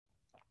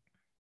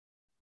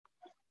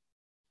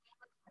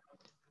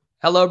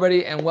Hello,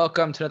 everybody, and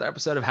welcome to another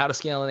episode of How to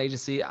Scale an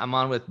Agency. I'm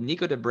on with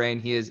Nico De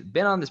Bruyn. He has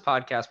been on this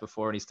podcast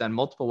before, and he's done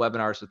multiple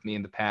webinars with me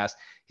in the past.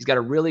 He's got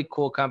a really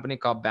cool company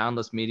called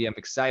Boundless Media. I'm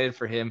excited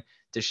for him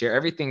to share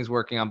everything he's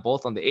working on,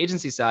 both on the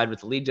agency side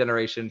with lead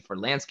generation for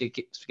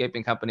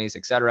landscaping companies,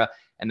 et cetera,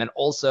 and then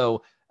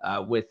also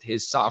with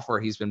his software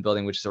he's been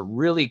building, which is a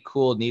really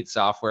cool, neat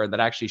software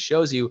that actually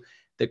shows you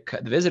the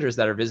visitors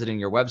that are visiting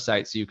your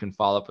website so you can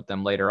follow up with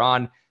them later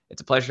on.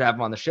 It's a pleasure to have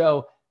him on the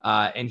show.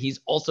 And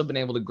he's also been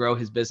able to grow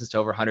his business to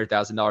over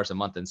 $100,000 a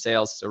month in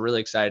sales. So really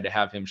excited to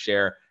have him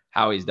share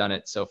how he's done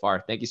it so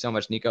far. Thank you so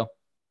much, Nico.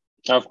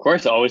 Of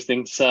course. Always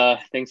thanks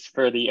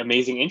for the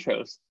amazing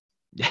intros.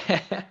 Yeah,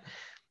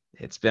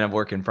 it's been a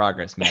work in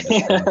progress, man.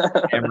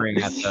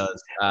 Hammering at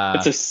those.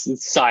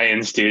 It's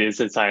science, dude. It's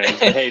a science.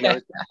 But hey, no,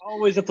 it's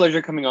always a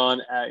pleasure coming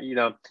on.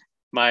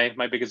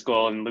 My biggest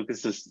goal, and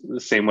Lucas is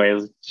the same way,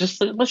 is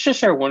let's just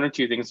share one or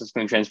two things that's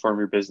going to transform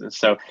your business.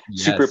 So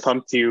yes. Super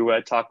pumped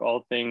to talk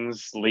all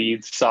things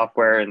leads,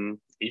 software, and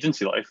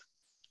agency life.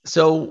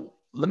 So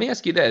let me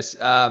ask you this.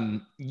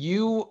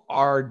 You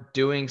are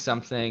doing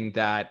something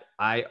that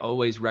I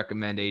always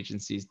recommend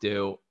agencies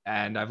do.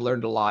 And I've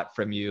learned a lot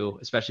from you,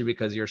 especially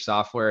because your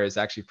software is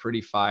actually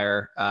pretty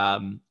fire.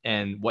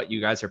 And what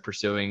you guys are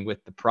pursuing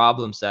with the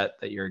problem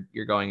set that you're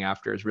going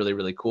after is really,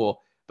 really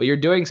cool. But you're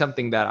doing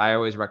something that I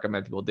always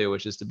recommend people do,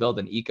 which is to build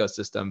an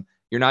ecosystem.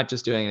 You're not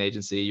just doing an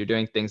agency, you're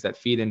doing things that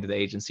feed into the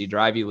agency,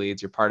 drive you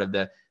leads. You're part of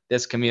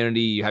this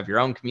community, you have your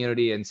own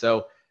community. And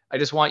so I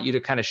just want you to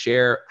kind of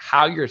share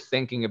how you're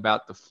thinking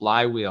about the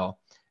flywheel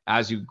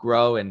as you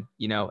grow and,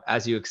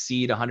 as you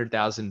exceed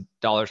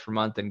 $100,000 per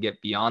month and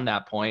get beyond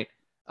that point.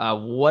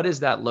 What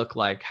does that look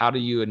like? How do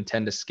you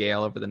intend to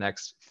scale over the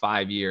next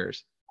 5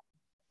 years?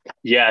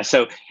 Yeah.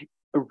 So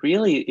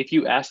really, if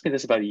you asked me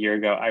this about a year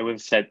ago, I would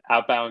have said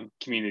outbound, and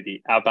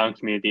community, outbound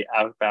for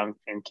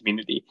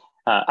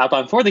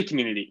the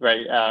community,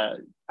 right?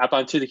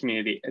 Outbound to the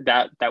community.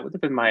 That would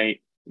have been my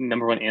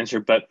number one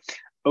answer. But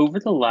over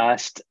the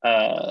last,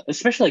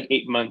 especially like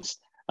 8 months,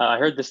 I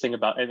heard this thing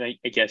about, and I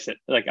guess it,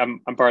 like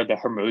I'm part of the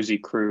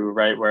Hermosi crew,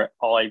 right? Where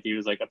all I do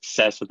is like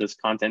obsessed with this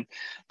content.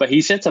 But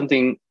he said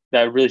something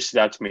that really stood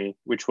out to me,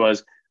 which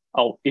was,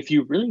 if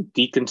you really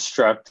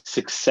deconstruct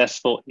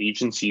successful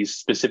agencies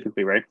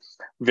specifically, right?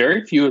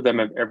 Very few of them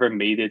have ever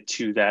made it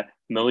to that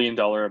 $1 million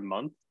a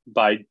month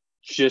by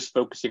just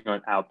focusing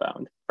on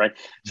outbound, right?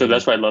 So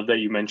that's why I love that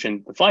you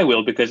mentioned the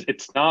flywheel, because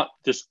it's not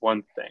just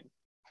one thing.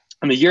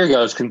 A year ago,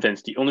 I was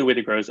convinced the only way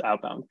to grow is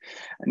outbound.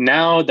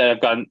 Now that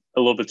I've gotten a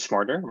little bit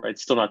smarter, right?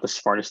 Still not the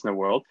smartest in the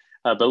world,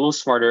 but a little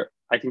smarter,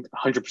 I think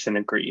 100%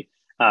 agree.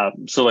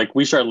 So like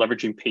we started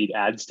leveraging paid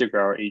ads to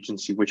grow our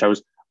agency, which I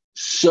was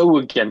so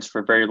against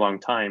for a very long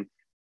time.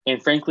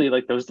 And frankly,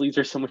 like those leads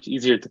are so much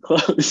easier to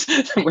close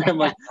where I'm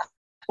like,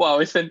 wow,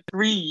 I spent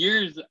 3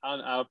 years on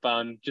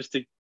outbound just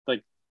to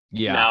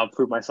now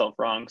prove myself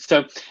wrong.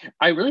 So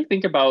I really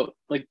think about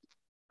like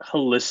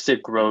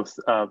holistic growth,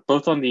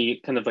 both on the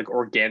kind of like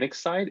organic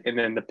side and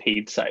then the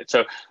paid side.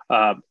 So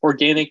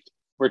organic,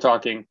 we're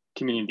talking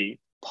community,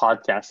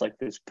 podcasts like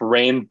this,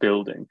 brand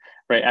building,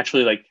 right?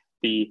 Actually like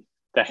the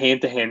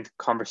hand-to-hand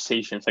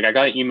conversations. Like I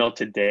got an email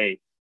today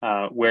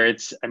where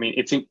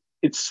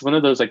it's one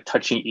of those like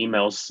touching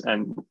emails,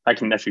 and I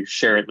can actually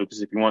share it,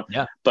 Lucas, if you want.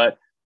 Yeah. But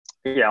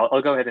yeah,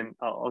 I'll go ahead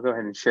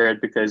and share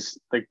it, because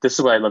like this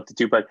is what I love to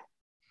do. But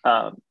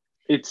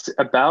it's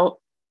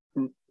about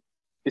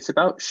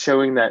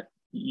showing that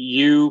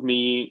you,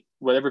 me,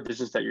 whatever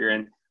business that you're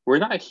in, we're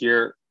not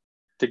here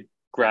to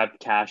grab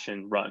cash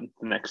and run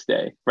the next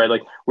day, right?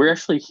 Like we're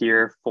actually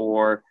here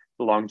for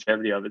the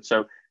longevity of it.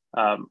 So what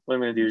I'm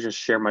going to do is just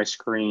share my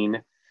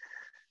screen.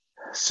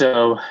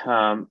 So,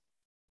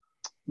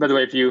 by the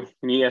way, if you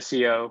need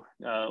SEO,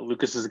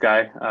 Lucas is a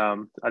guy.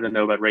 I don't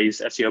know about Ray's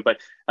SEO, but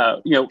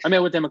I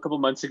met with him a couple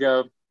months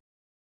ago.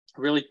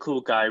 Really cool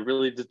guy,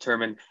 really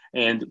determined,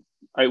 and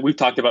we've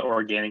talked about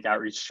organic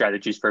outreach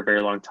strategies for a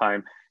very long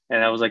time.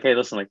 And I was like, hey,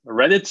 listen, like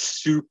Reddit's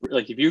super.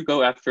 Like if you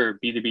go after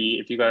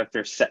B2B, if you go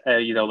after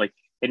like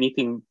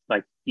anything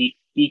like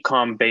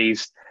e-com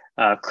based,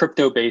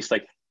 crypto based,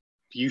 like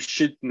you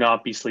should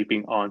not be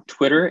sleeping on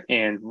Twitter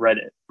and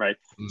Reddit, right?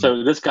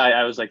 So this guy,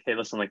 I was like, hey,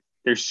 listen, like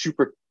there's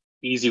super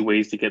easy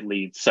ways to get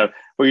leads. So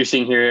what you're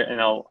seeing here, and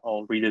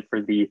I'll read it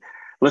for the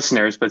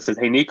listeners, but it says,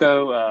 hey,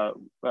 Nico,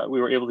 we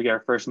were able to get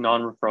our first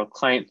non-referral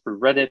client through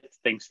Reddit.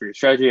 Thanks for your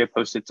strategy. I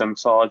posted some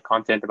solid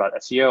content about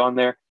SEO on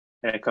there,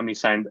 and a company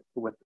signed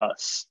with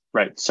us,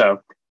 right?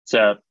 So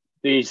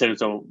he said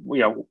it's a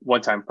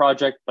one-time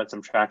project, but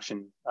some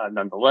traction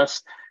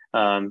nonetheless.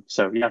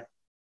 So yeah,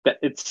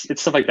 it's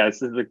stuff like that.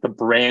 It's like the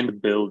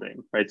brand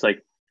building, right? It's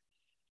like,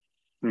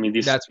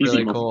 these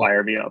really emails cool.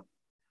 fire me up.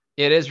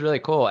 It is really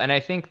cool. And I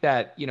think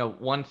that,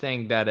 one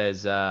thing that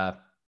is,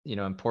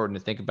 important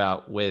to think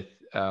about with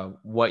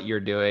what you're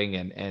doing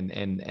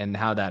and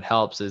how that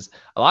helps is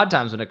a lot of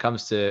times when it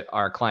comes to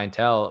our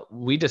clientele,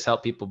 we just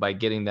help people by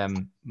getting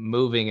them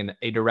moving in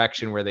a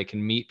direction where they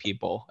can meet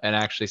people and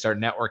actually start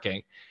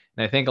networking.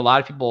 And I think a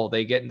lot of people,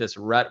 they get in this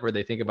rut where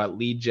they think about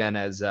lead gen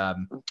as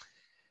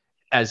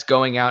as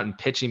going out and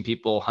pitching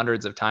people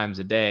hundreds of times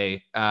a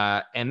day.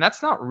 And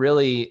that's not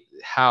really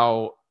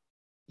how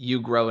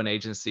you grow an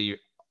agency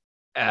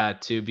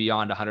to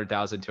beyond $100,000,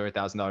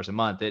 $200,000 a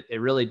month. It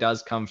really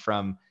does come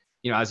from,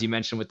 as you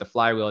mentioned with the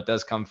flywheel, it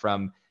does come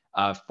from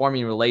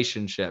forming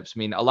relationships. I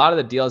mean, a lot of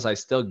the deals I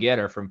still get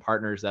are from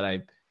partners that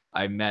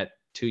I met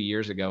 2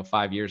 years ago,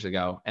 5 years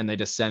ago, and they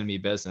just send me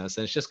business.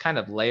 And it's just kind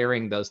of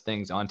layering those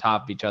things on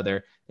top of each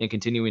other and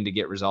continuing to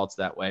get results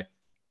that way.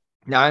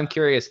 Now, I'm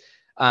curious,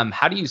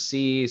 how do you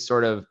see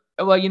sort of,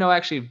 well,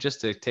 actually,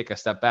 just to take a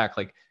step back,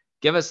 like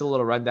give us a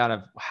little rundown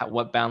of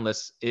what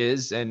Boundless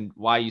is and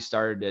why you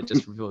started it,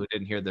 just for people who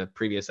didn't hear the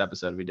previous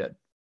episode we did.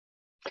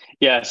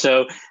 Yeah.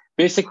 So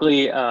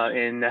basically,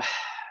 in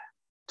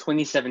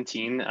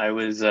 2017, I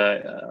was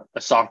a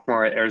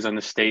sophomore at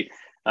Arizona State,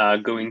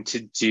 going to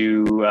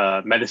do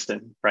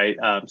medicine, right?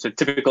 So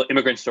typical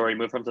immigrant story: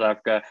 moved from South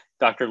Africa,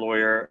 doctor,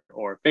 lawyer,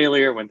 or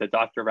failure, went the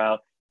doctor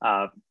route.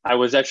 I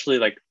was actually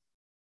like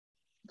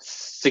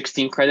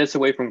 16 credits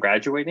away from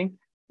graduating,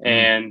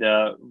 and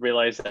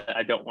realized that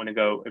I don't want to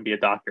go and be a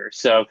doctor.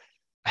 So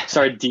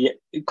started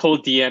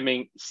cold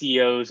DMing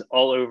CEOs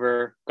all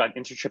over, got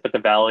an internship at the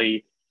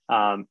Valley,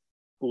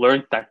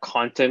 learned that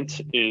content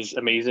is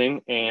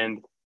amazing,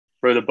 and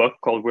wrote a book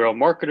called We're All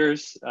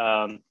Marketers,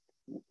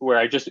 where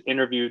I just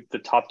interviewed the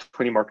top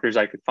 20 marketers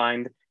I could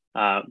find.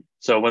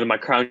 So one of my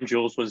crown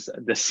jewels was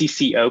the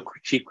CCO,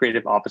 Chief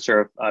Creative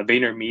Officer of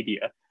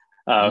VaynerMedia,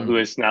 who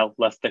has now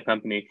left the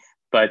company.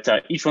 But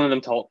each one of them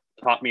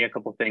taught me a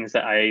couple of things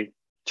that I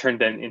turned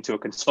then into a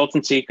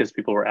consultancy because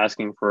people were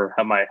asking for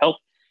my help.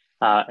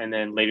 And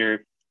then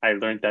later I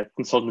learned that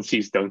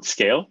consultancies don't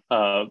scale.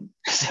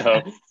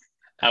 So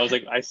I was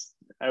like, I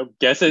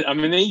guess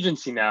I'm an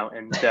agency now,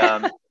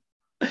 and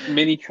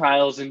many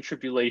trials and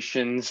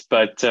tribulations.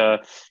 But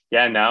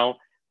now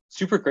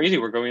super crazy.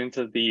 We're going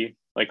into the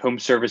like home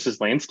services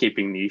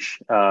landscaping niche,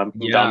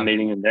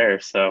 dominating in there.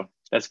 So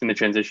that's been the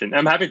transition.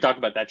 I'm happy to talk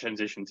about that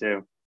transition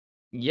too.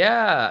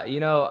 Yeah,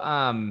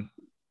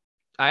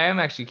 I am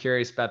actually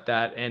curious about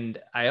that, and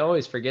I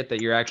always forget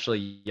that you're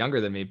actually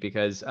younger than me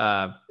because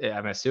I'm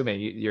assuming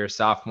you're a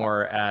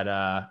sophomore at.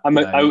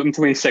 I'm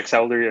 26.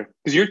 How old are you?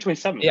 Because you're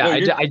 27. Yeah,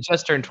 No, I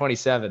just turned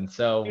 27,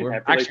 so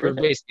we're basically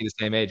the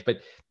same age.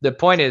 But the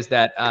point is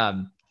that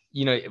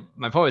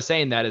my point was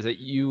saying that is that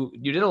you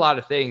did a lot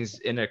of things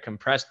in a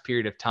compressed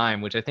period of time,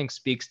 which I think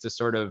speaks to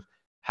sort of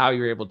how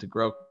you're able to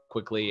grow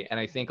quickly. And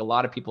I think a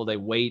lot of people, they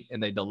wait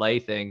and they delay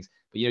things.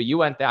 But you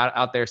went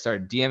out there,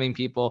 started DMing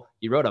people.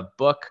 You wrote a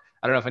book.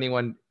 I don't know if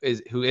anyone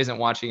who isn't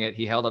watching it.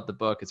 He held up the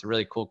book. It's a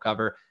really cool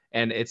cover,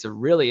 and it's a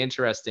really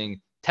interesting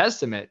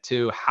testament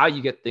to how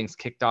you get things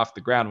kicked off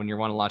the ground when you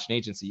want to launch an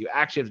agency. You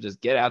actually have to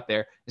just get out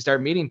there and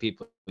start meeting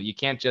people. You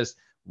can't just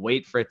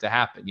wait for it to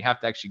happen. You have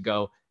to actually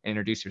go and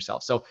introduce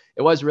yourself. So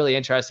it was really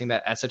interesting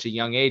that at such a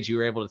young age, you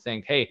were able to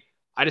think, hey,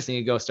 I just need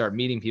to go start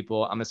meeting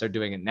people. I'm going to start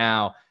doing it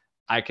now.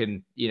 I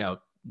can,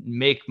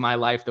 make my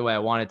life the way I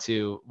want it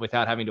to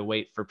without having to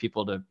wait for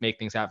people to make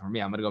things happen for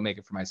me. I'm going to go make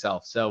it for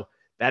myself. So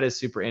that is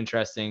super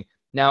interesting.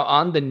 Now,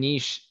 on the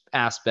niche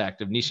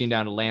aspect of niching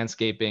down to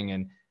landscaping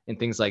and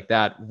things like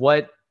that,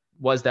 what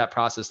was that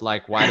process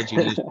like? Why did you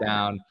niche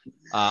down,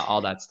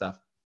 all that stuff?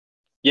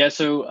 Yeah,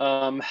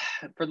 so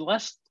for the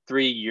last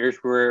 3 years,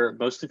 we're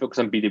mostly focused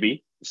on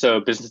B2B, so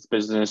business to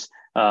business.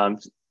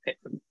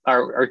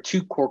 Our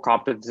two core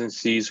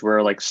competencies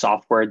were like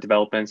software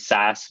development,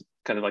 SaaS,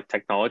 kind of like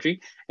technology,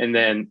 and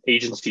then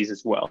agencies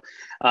as well.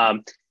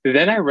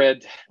 Then I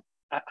read,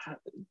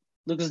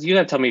 Lucas, you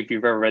gotta tell me if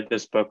you've ever read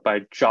this book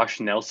by Josh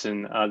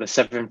Nelson, the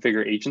Seven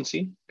Figure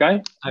Agency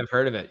guy. I've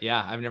heard of it.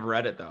 Yeah, I've never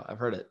read it though. I've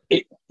heard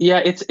it.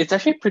 It's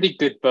actually a pretty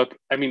good book.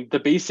 I mean, the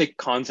basic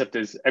concept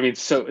is,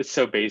 it's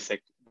so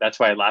basic. That's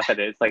why I laugh at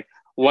it. It's like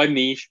one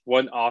niche,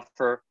 one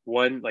offer,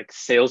 one like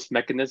sales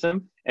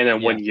mechanism, and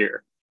then 1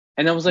 year.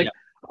 And I was like,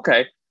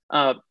 okay,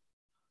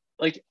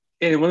 like,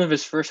 and one of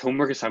his first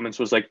homework assignments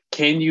was like,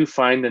 can you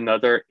find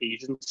another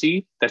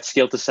agency that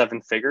scaled to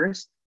 7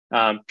 figures,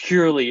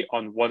 purely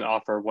on one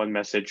offer, one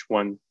message,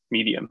 one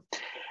medium?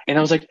 And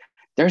I was like,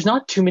 there's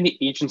not too many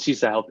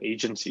agencies that help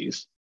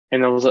agencies.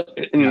 And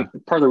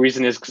part of the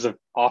reason is because of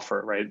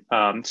offer,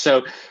 right?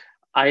 So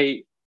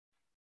I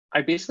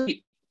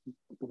basically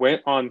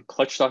went on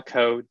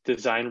Clutch.co,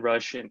 Design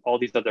Rush, and all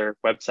these other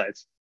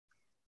websites,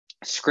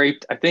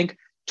 scraped, I think,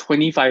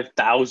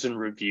 25,000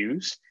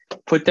 reviews,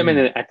 put them in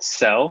an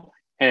Excel,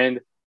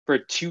 and for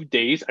 2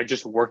 days, I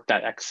just worked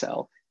that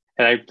Excel.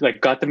 And I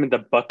like got them in the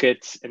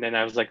buckets, and then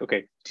I was like,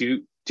 okay,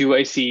 do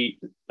I see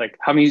like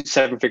how many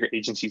 7-figure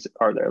agencies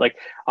are there? Like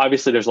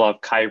obviously there's a lot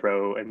of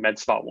Cairo and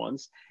MedSpot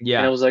ones. Yeah.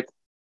 And I was like,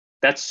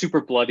 that's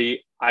super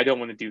bloody. I don't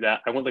want to do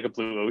that. I want like a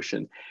blue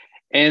ocean.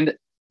 And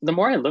the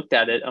more I looked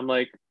at it, I'm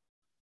like,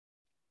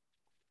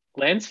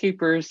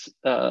 landscapers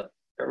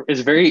is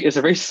a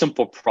very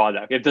simple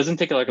product. It doesn't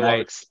take like a lot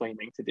of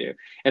explaining to do. And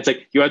it's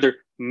like you either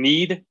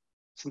need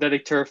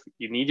synthetic turf,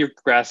 you need your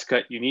grass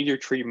cut, you need your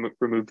tree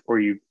removed, or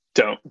you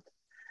don't.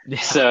 Yeah.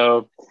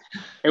 So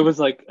it's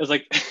like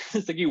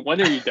you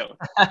want or you don't.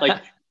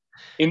 Like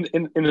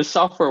in the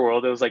software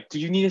world, it was like, do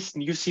you need a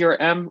new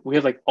CRM? We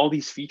have like all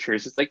these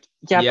features. It's like,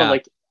 yeah, but Yeah,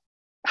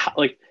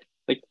 like,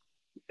 like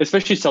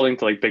especially selling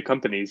to like big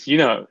companies,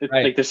 right.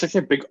 like there's such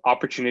a big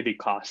opportunity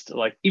cost.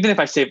 Like even if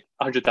I save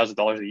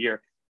 $100,000 a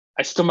year,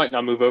 I still might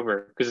not move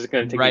over because it's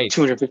going to take me Right.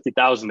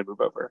 250,000 to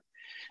move over.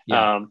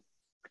 Yeah. Um,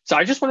 so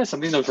I just wanted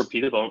something that was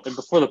repeatable. And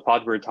before the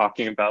pod, we were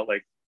talking about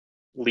like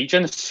lead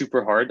gen is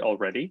super hard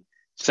already.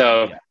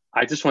 So Yeah.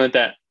 I just wanted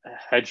to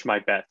hedge my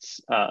bets.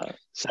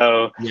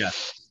 So Yeah.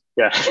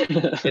 yeah.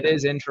 It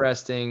is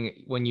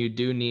interesting when you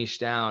do niche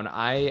down.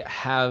 I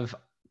have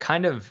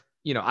kind of,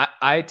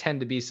 I tend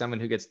to be someone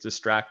who gets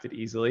distracted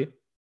easily.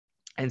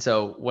 And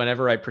so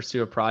whenever I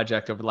pursue a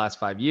project over the last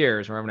 5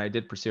 years, or when I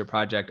did pursue a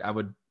project, I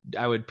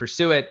would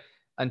pursue it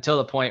until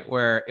the point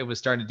where it was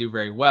starting to do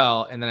very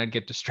well. And then I'd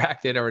get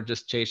distracted or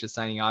just chase a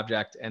signing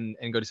object and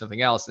go to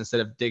something else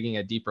instead of digging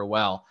a deeper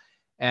well.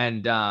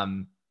 And,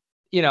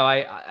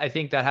 I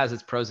think that has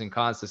its pros and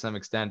cons to some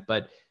extent.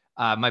 But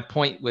my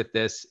point with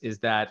this is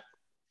that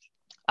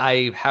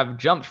I have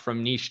jumped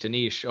from niche to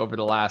niche over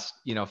the last,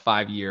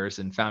 5 years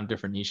and found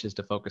different niches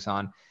to focus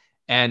on.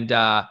 And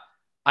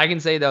I can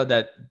say though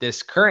that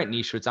this current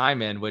niche which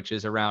I'm in, which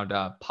is around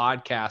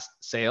podcast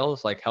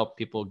sales, like help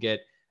people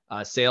get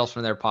sales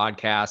from their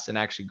podcasts and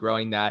actually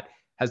growing that,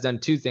 has done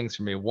two things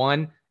for me.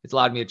 One, it's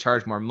allowed me to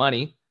charge more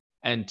money.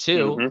 And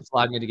two, Hmm. it's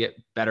allowed me to get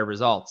better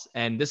results.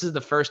 And this is the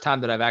first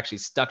time that I've actually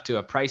stuck to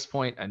a price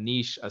point, a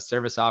niche, a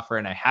service offer,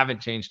 and I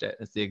haven't changed it.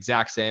 It's the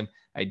exact same.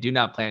 I do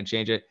not plan to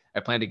change it. I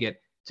plan to get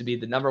to be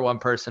the number one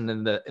person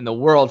in the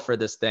world for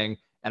this thing,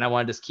 and I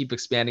want to just keep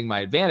expanding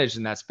my advantage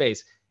in that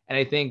space. And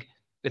I think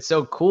it's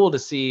so cool to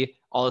see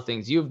all the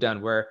things you've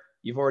done where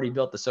you've already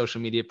built the social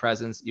media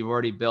presence, you've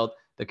already built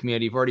the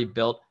community, you've already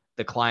built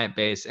the client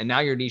base, and now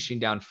you're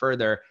niching down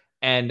further.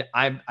 And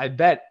I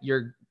bet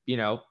you're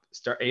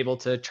start able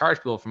to charge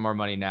people for more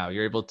money now.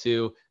 You're able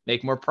to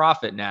make more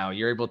profit now.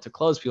 You're able to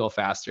close people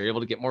faster. You're able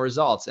to get more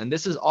results. And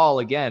this is all,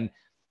 again,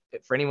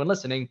 for anyone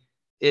listening,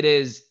 it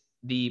is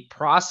the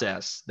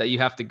process that you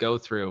have to go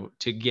through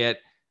to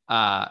get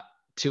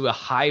to a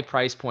high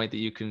price point that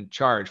you can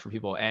charge for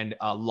people and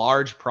a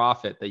large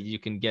profit that you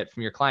can get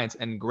from your clients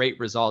and great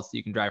results that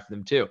you can drive for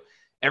them too.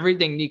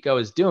 Everything Nico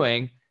is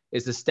doing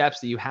is the steps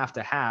that you have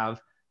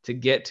to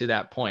get to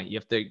that point. You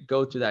have to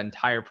go through that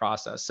entire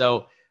process.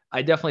 So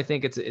I definitely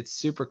think it's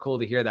super cool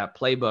to hear that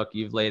playbook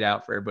you've laid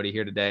out for everybody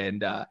here today.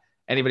 And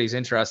anybody who's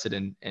interested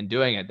in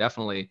doing it,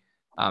 definitely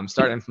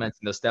start implementing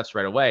those steps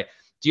right away.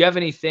 Do you have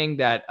anything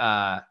that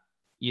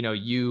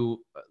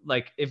you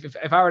like? If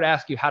I were to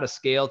ask you how to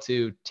scale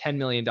to $10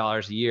 million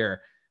a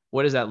year,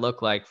 what does that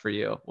look like for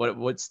you?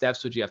 What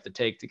steps would you have to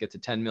take to get to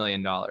 $10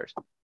 million?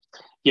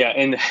 Yeah,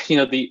 and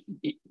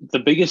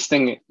the biggest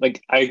thing,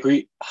 like I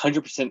agree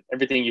 100%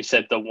 everything you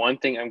said. The one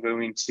thing I'm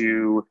going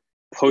to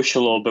push a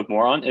little bit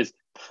more on is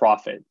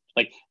profit.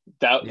 Like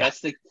Yeah,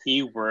 that's the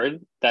key word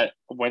that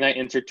when I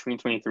entered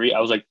 2023, I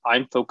was like,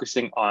 I'm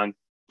focusing on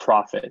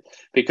profit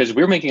because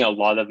we were making a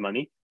lot of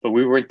money, but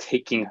we weren't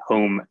taking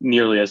home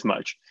nearly as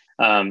much.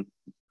 Part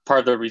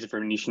of the reason for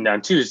niching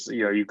down too is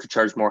you could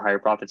charge more higher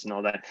profits and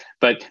all that.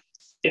 But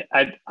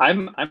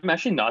I'm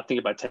actually not thinking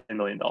about $10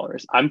 million.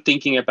 I'm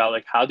thinking about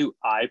like how do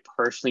I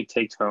personally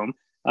take home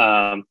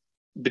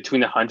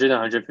between 100 and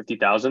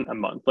 150,000 a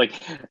month. Like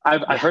I've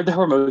yeah, heard the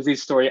Hormozy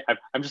story.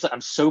 I'm just like I'm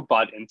so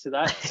bought into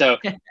that. So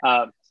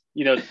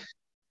you know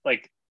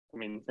like I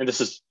mean, and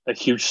this is a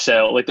huge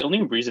sale. Like the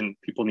only reason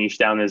people niche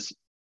down is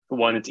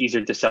one, it's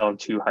easier to sell, and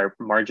two, higher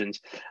margins.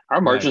 Our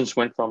right. margins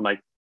went from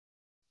like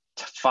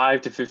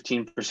 5 to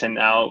 15%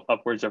 now,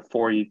 upwards of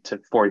 40 to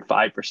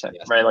 45%,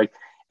 Yes. right? Like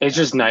it's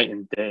Yeah. just night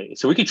and day.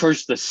 So we could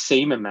charge the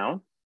same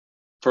amount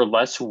for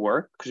less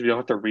work because we don't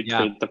have to Yeah.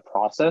 recreate the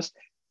process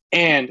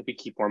and we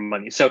keep more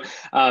money. So,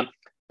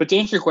 but to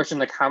answer your question,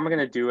 like how am I going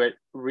to do it?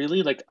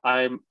 Really, like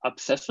I'm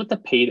obsessed with the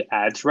paid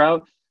ads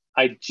route.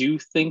 I do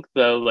think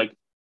though, like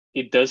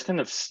it does kind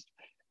of,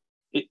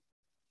 it,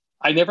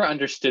 I never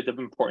understood the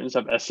importance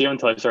of SEO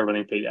until I started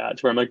running paid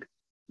ads where I'm like,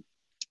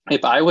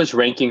 if I was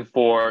ranking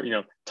for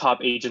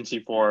top agency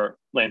for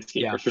Yeah.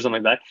 landscapers or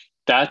something like that,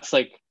 that's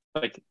like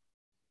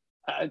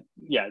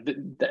yeah,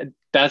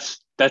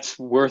 that's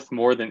worth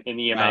more than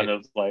any amount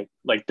Right. of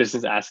like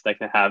business asset I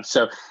can have.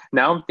 So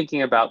now I'm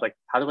thinking about like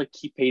how do I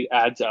keep paid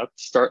ads up,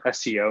 start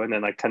SEO, and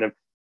then like kind of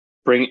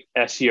bring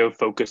SEO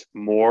focus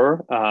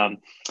more.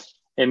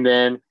 And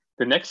then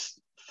the next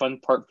fun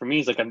part for me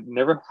is like I've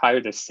never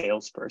hired a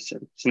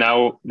salesperson.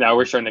 So now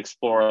we're starting to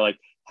explore like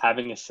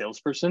having a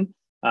salesperson.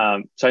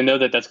 So I know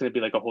that that's going to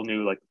be like a whole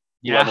new like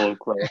Yeah. level of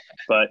growth.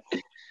 But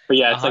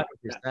yeah, A it's like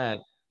hundred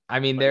percent. I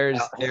mean,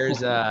 like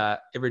there's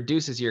it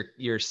reduces your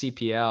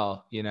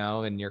CPL,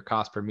 and your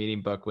cost per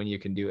meeting book when you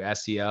can do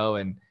SEO,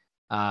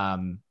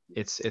 and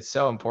it's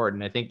so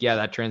important. I think, yeah,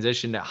 that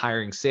transition to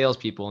hiring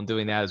salespeople and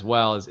doing that as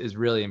well is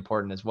really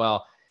important as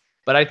well.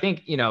 But I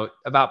think,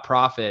 about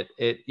profit,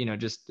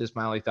 just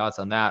my only thoughts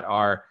on that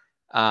are,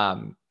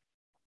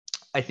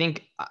 I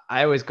think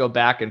I always go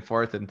back and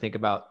forth and think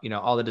about,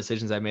 all the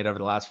decisions I made over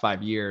the last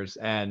 5 years.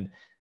 And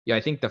I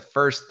think the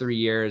first 3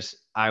 years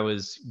I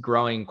was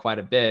growing quite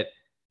a bit.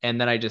 And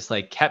then I just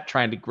like kept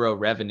trying to grow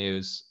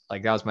revenues.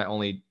 Like that was my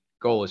only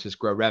goal, was just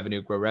grow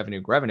revenue, grow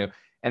revenue, grow revenue.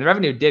 And the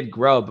revenue did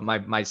grow,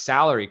 but my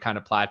salary kind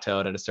of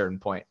plateaued at a certain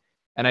point.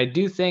 And I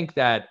do think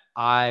that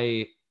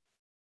I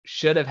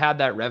should have had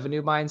that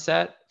revenue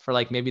mindset for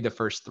like maybe the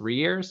first 3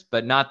 years,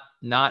 but not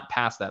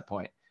past that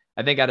point.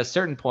 I think at a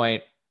certain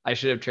point, I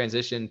should have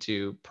transitioned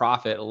to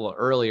profit a little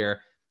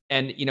earlier.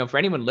 And for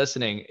anyone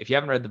listening, if you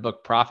haven't read the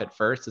book Profit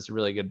First, it's a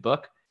really good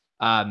book.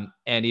 And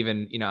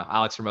even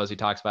Alex Hormozi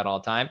talks about it all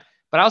the time.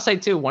 But I'll say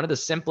too, one of the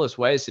simplest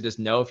ways to just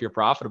know if you're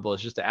profitable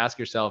is just to ask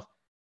yourself,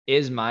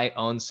 is my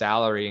own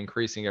salary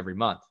increasing every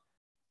month?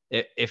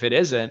 If it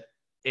isn't,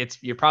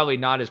 you're probably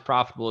not as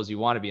profitable as you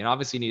want to be. And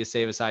obviously you need to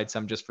save aside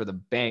some just for the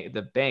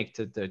bank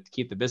to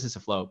keep the business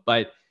afloat.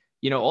 But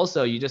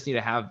also you just need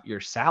to have your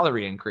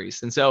salary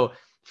increase. And so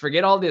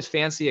forget all this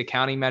fancy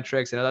accounting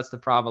metrics. I know that's the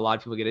problem a lot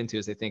of people get into,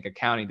 is they think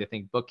accounting, they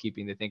think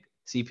bookkeeping, they think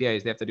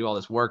CPAs, they have to do all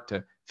this work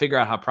to figure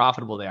out how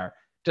profitable they are.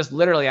 Just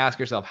literally ask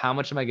yourself, how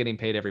much am I getting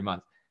paid every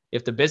month?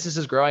 If the business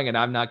is growing and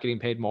I'm not getting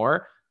paid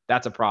more,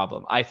 that's a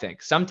problem, I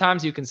think.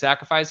 Sometimes you can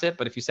sacrifice it,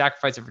 but if you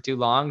sacrifice it for too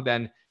long,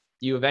 then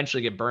you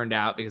eventually get burned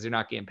out because you're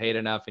not getting paid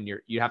enough, and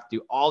you have to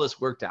do all this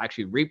work to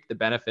actually reap the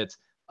benefits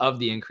of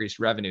the increased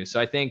revenue.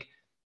 So I think,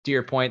 to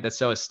your point, that's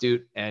so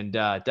astute, and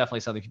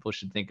definitely something people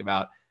should think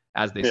about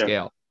as they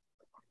scale.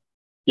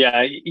 Yeah,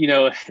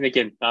 and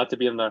again, not to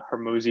be on the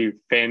Hormozi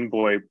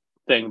fanboy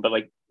thing, but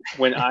like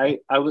when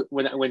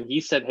when he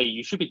said, "Hey,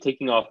 you should be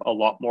taking off a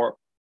lot more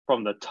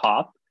from the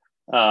top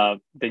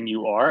than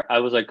you are," I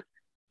was like,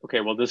 "Okay,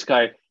 well, this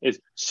guy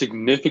is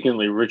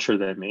significantly richer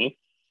than me,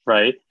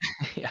 right?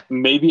 Yeah.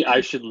 Maybe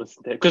I should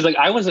listen to him." Because like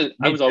I was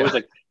always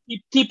like,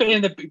 keep it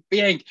in the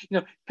bank,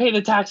 pay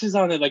the taxes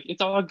on it, like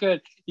it's all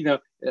good,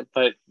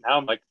 But now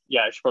I'm like,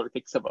 yeah, I should probably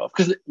take some off,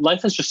 because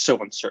life is just so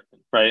uncertain,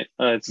 right?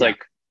 It's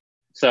like,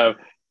 so,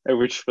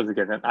 which was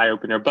again an eye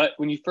opener. But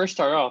when you first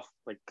start off,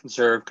 like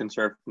conserve,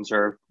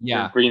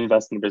 Yeah.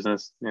 reinvest in the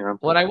business,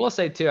 What I will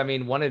say too, I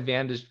mean, one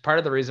advantage, part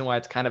of the reason why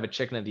it's kind of a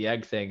chicken and the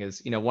egg thing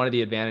is, one of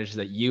the advantages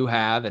that you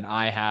have and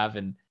I have,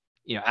 and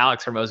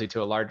Alex Hormozi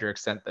to a larger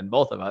extent than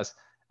both of us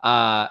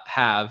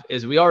have,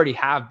 is we already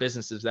have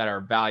businesses that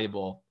are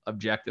valuable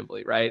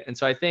objectively, right? And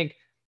so I think,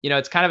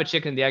 it's kind of a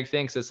chicken and the egg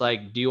thing. So it's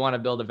like, do you want to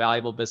build a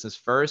valuable business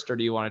first, or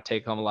do you want to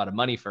take home a lot of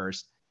money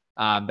first?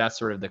 That's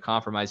sort of the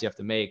compromise you have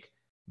to make.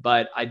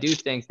 But I do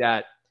think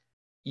that,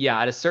 yeah,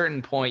 at a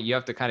certain point, you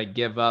have to kind of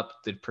give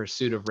up the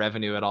pursuit of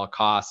revenue at all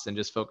costs and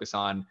just focus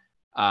on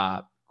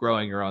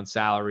growing your own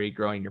salary,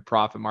 growing your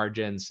profit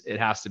margins. It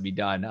has to be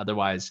done.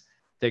 Otherwise,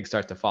 things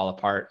start to fall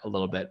apart a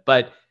little bit.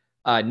 But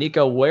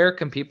Nico, where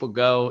can people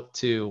go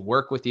to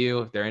work with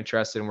you if they're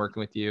interested in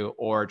working with you,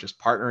 or just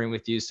partnering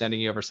with you,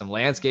 sending you over some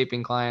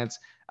landscaping clients?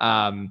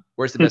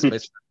 Where's the best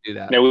place to do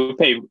that? Now, we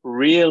pay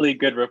really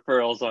good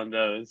referrals on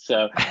those.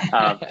 So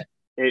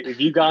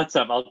if you got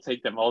some, I'll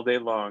take them all day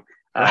long.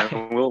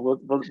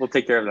 We'll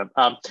take care of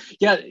them.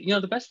 Yeah,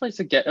 the best place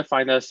to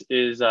find us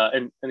is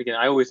and again,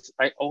 I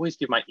always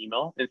give my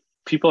email, and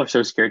people are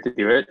so scared to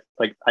do it.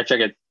 Like I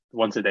check it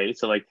once a day,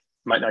 so like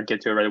might not get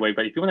to it right away.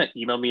 But if you want to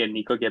email me at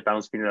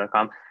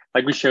nico@boundlessmedia.com,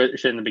 like we shared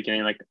in the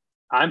beginning, like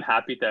I'm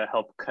happy to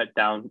help cut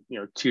down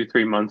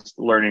 2-3 months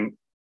learning,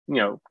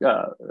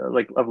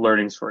 like of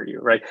learnings for you,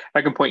 right? If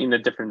I can point you in a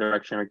different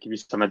direction or give you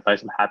some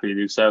advice, I'm happy to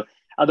do so.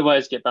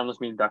 Otherwise,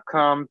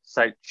 getboundlessmedia.com,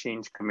 site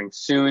change coming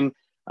soon.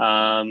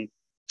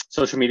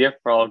 Social media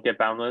for all Get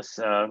Boundless.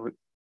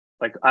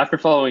 Like after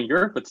following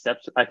your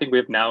footsteps, I think we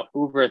have now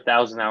over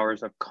 1,000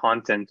 hours of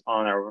content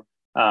on our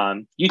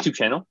YouTube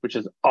channel, which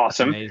is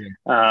awesome. Amazing.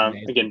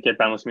 Again,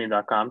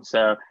 getboundlessmedia.com.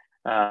 So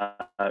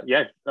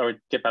yeah, or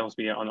Get Boundless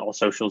Media on all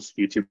socials,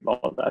 YouTube, all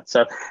of that.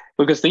 So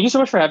Lucas, thank you so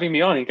much for having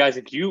me on. And guys,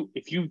 if you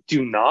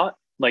do not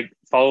like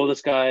follow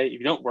this guy, if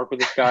you don't work with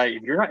this guy,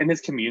 if you're not in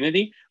this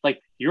community,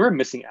 like you're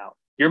missing out.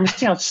 You're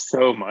missing out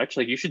so much.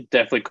 Like you should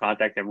definitely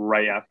contact him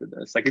right after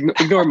this. Like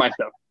ignore my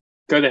stuff.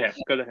 Go to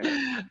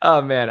him.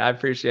 Oh man, I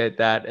appreciate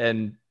that.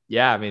 And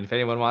yeah, I mean, if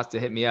anyone wants to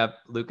hit me up,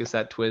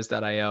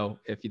 lucas@twiz.io.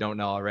 If you don't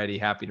know already,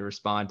 happy to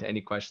respond to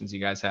any questions you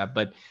guys have.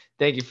 But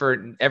thank you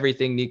for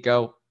everything,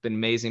 Nico. Been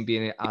amazing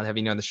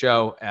having you on the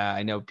show.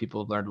 I know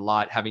people have learned a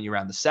lot having you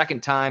around the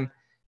second time.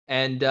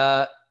 And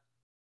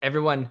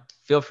everyone,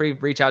 feel free to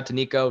reach out to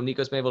Nico.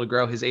 Nico's been able to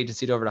grow his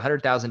agency to over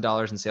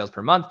 $100,000 in sales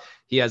per month.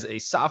 He has a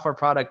software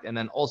product and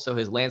then also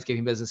his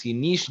landscaping business. He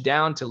niched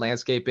down to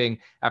landscaping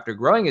after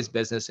growing his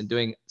business and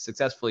doing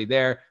successfully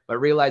there, but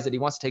realized that he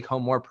wants to take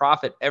home more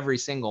profit every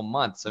single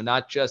month. So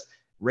not just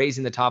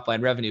raising the top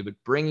line revenue, but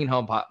bringing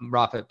home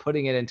profit,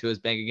 putting it into his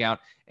bank account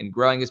and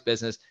growing his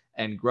business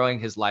and growing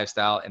his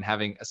lifestyle and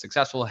having a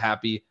successful,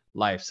 happy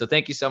life. So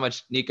thank you so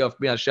much, Nico, for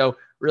being on the show.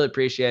 Really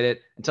appreciate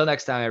it. Until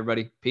next time,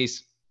 everybody.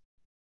 Peace.